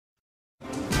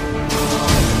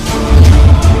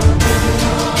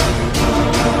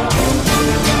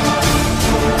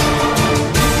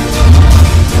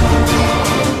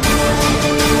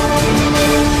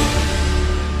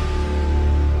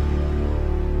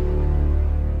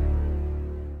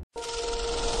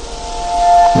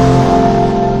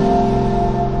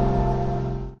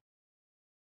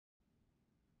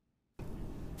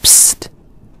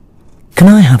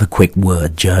have a quick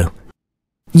word, Joe.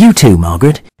 You too,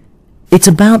 Margaret. It's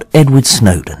about Edward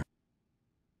Snowden.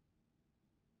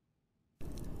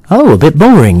 Oh, a bit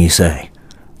boring, you say.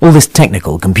 All this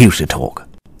technical computer talk.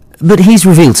 But he's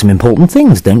revealed some important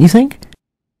things, don't you think?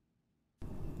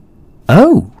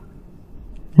 Oh,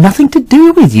 nothing to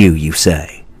do with you, you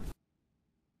say.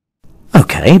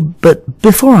 Okay, but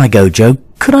before I go, Joe,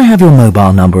 could I have your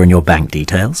mobile number and your bank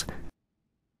details?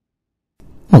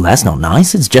 Well, that's not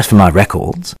nice. It's just for my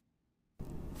records.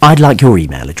 I'd like your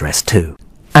email address too,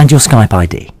 and your Skype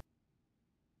ID.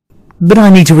 But I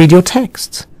need to read your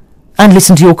texts and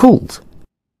listen to your calls.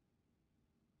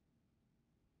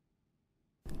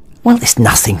 Well, it's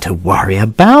nothing to worry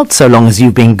about so long as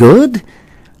you've been good.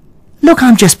 Look,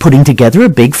 I'm just putting together a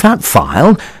big fat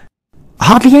file.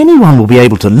 Hardly anyone will be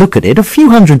able to look at it, a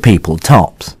few hundred people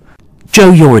tops.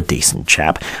 Joe, you're a decent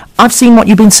chap. I've seen what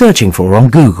you've been searching for on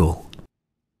Google.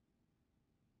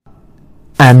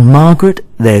 And Margaret,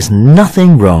 there's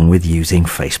nothing wrong with using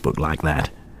Facebook like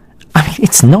that. I mean,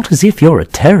 it's not as if you're a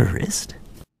terrorist.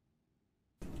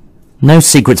 No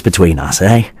secrets between us,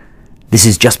 eh? This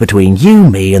is just between you,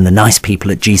 me, and the nice people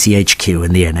at GCHQ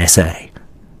and the NSA.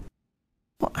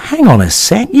 Well, hang on a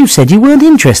sec, you said you weren't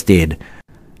interested.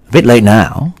 A bit late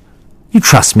now. You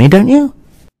trust me, don't you?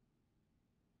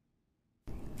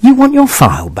 You want your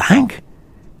file back?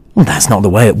 Well, that's not the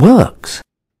way it works.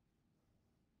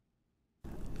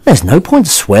 There's no point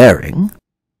swearing.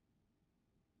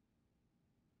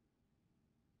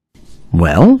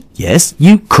 Well, yes,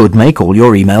 you could make all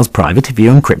your emails private if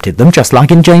you encrypted them, just like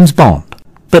in James Bond.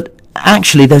 But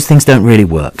actually, those things don't really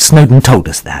work. Snowden told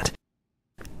us that.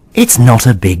 It's not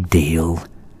a big deal.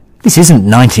 This isn't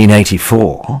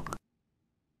 1984.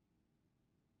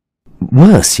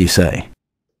 Worse, you say.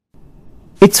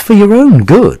 It's for your own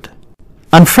good.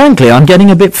 And frankly, I'm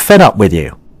getting a bit fed up with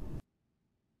you.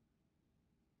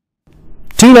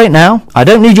 Too late now. I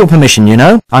don't need your permission, you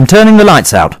know. I'm turning the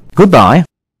lights out. Goodbye.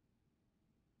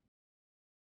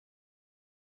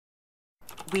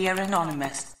 We are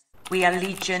anonymous. We are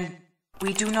legion.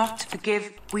 We do not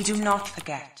forgive. We do not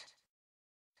forget.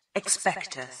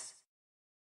 Expect us.